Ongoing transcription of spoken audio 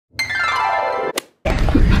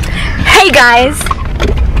guys.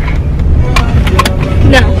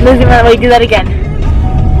 No, Lizzie, wait, do that again.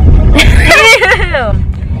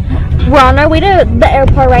 We're on our way to the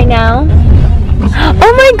airport right now.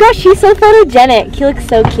 Oh my gosh, she's so photogenic. He looks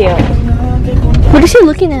so cute. What is she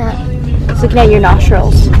looking at? She's looking at your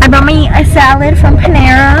nostrils. I brought me a salad from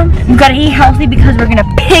Panera. We gotta eat healthy because we're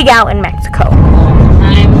gonna pig out in Mexico.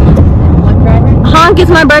 Honk, it's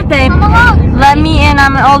my birthday. Let me in,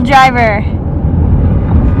 I'm an old driver.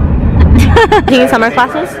 Taking summer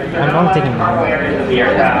classes? I'm only taking one. And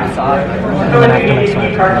then after my summer.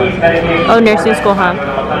 Oh, nursing school, huh?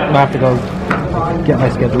 I have to go get my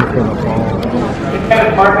schedule for the fall.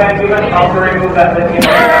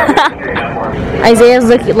 Isaiah's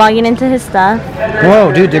logging into his stuff.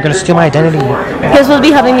 Whoa, dude, they're gonna steal my identity. He was supposed to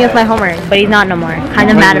be helping me with my homework, but he's not no more. Kind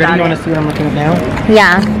of mad about it. You want to see what I'm looking at now?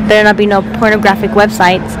 Yeah, better not be no pornographic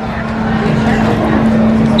websites.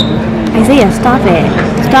 Isaiah, stop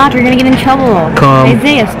it. Stop, you're gonna get in trouble.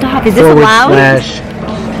 Isaiah, stop. Is this allowed?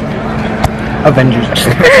 Avengers.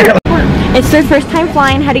 It's their first time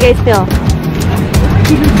flying. How do you guys feel?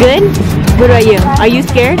 Good? What about you? Are you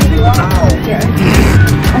scared? Scared.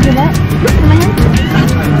 Okay, that? My hand?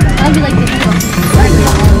 I'll be like this.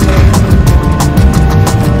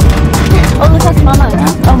 Oh, look, that's Mama's.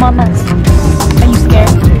 Oh, Mama's. Are you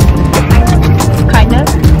scared? Kind of.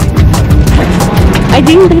 I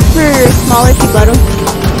think this is for smaller people. I don't.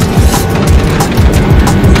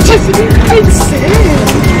 I'm scared.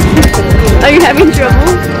 Are you having trouble?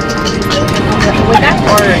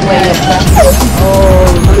 Oh,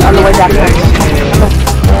 on the way back.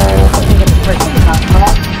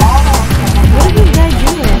 What is this guy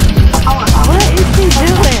doing? What is he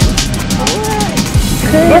doing?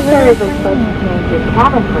 If there is a sudden change in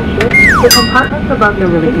cabin pressure, the compartments above the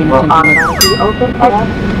seat will automatically open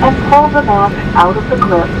and pull the mask out of the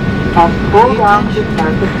clip and pull down to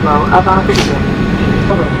start the flow of oxygen.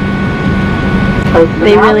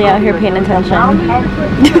 They really out here paying attention. So,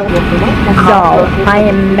 I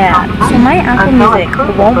am mad. So my Apple Music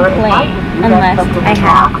won't play unless I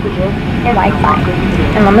have Wi-Fi.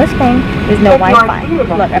 And on this phone, there's no Wi-Fi.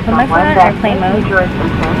 Look, I put my phone on airplane mode.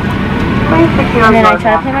 And then I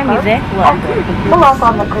try to play my music. Look. Pull up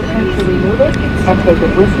on the cushion to remove it and take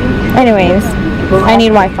it with you. Anyways, I need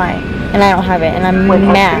Wi-Fi. And I don't have it. And I'm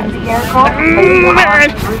mad.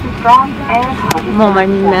 Mom,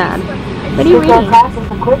 I'm mad. What are you reading?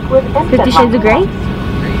 50 Shades of Grey?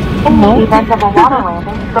 No.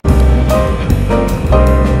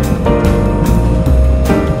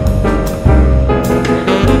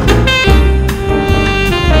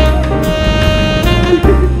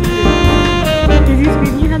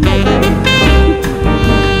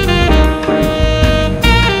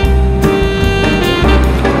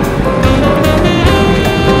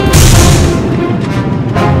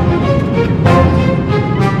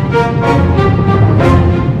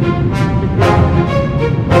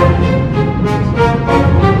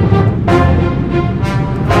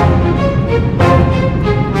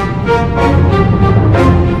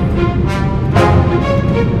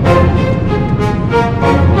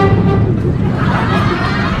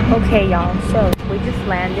 Okay, y'all, so we just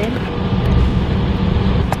landed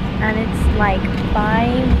and it's like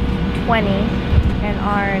 5:20 and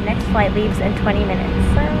our next flight leaves in 20 minutes,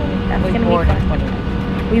 so that's gonna be fun.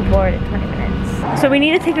 We board in 20 minutes. So we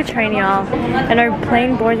need to take a train, y'all, and our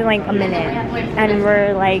plane boards in like a minute and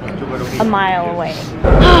we're like a mile away.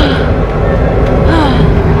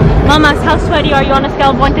 Mama, how sweaty are you on a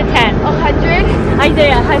scale of 1 to 10? 100?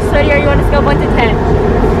 Isaiah, how sweaty are you on a scale of 1 to 10?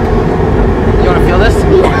 You want to feel this?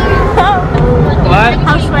 What?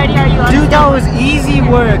 How sweaty are you on Dude, that was easy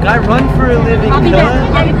work. I run for a living.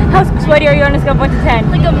 How sweaty are you on a scale of 1 to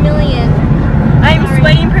 10? Like a million. I'm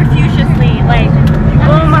sweating profusely, like,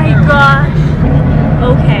 oh my gosh.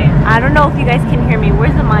 Okay, I don't know if you guys can hear me.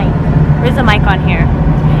 Where's the mic? Where's the mic on here?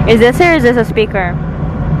 Is this or is this a speaker?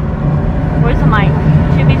 Where's the mic?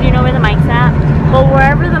 Shoobies, do you know where the mic's at? Well,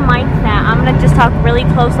 wherever the mic's at, I'm gonna just talk really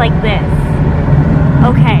close like this.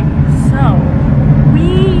 Okay, so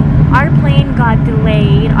our plane got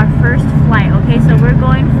delayed, our first flight, okay? So we're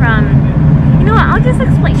going from, you know what, I'll just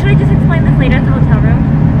explain, should I just explain this later at the hotel room?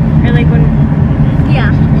 Or like when,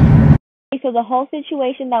 Yeah. So the whole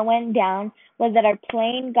situation that went down was that our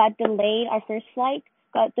plane got delayed, our first flight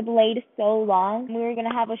got delayed so long. We were going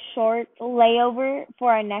to have a short layover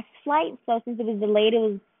for our next flight, so since it was delayed, it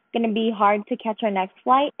was going to be hard to catch our next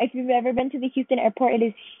flight. If you've ever been to the Houston airport, it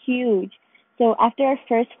is huge. So after our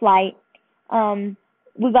first flight,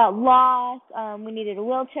 we got lost. We needed a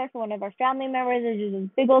wheelchair for one of our family members. It was just this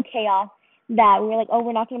big old chaos that we were like, oh,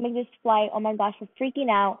 we're not going to make this flight. Oh my gosh, we're freaking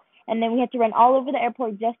out. And then we had to run all over the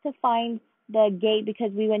airport just to find the gate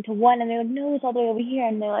because we went to one, and they're like, no, it's all the way over here,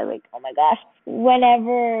 and they're like, oh my gosh.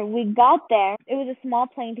 Whenever we got there, it was a small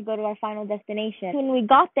plane to go to our final destination. When we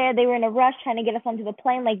got there, they were in a rush trying to get us onto the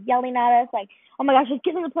plane, like yelling at us, like, oh my gosh, just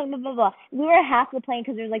get on the plane, blah, blah, blah. We were half the plane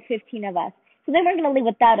because there was like 15 of us. So they weren't going to leave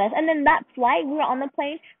without us. And then that flight, we were on the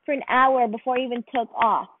plane for an hour before it even took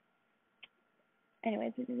off.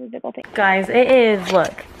 Anyways, this is a big old thing. Guys, it is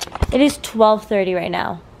 12:30 right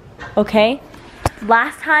now. Okay?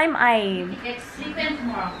 Last time I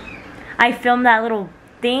filmed that little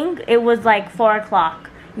thing, it was like 4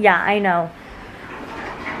 o'clock. Yeah, I know.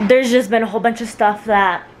 There's just been a whole bunch of stuff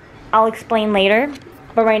that I'll explain later.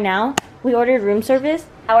 But right now, we ordered room service.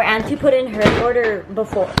 Our auntie put in her order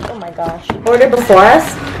before. Oh my gosh. Order before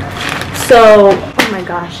us. So, oh my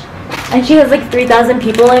gosh. And she has like 3,000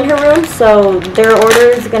 people in her room. So their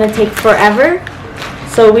order is going to take forever.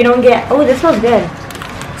 So we don't get, oh, this smells good.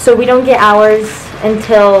 So we don't get ours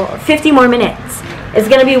until 50 more minutes. It's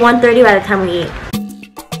going to be 1:30 by the time we eat.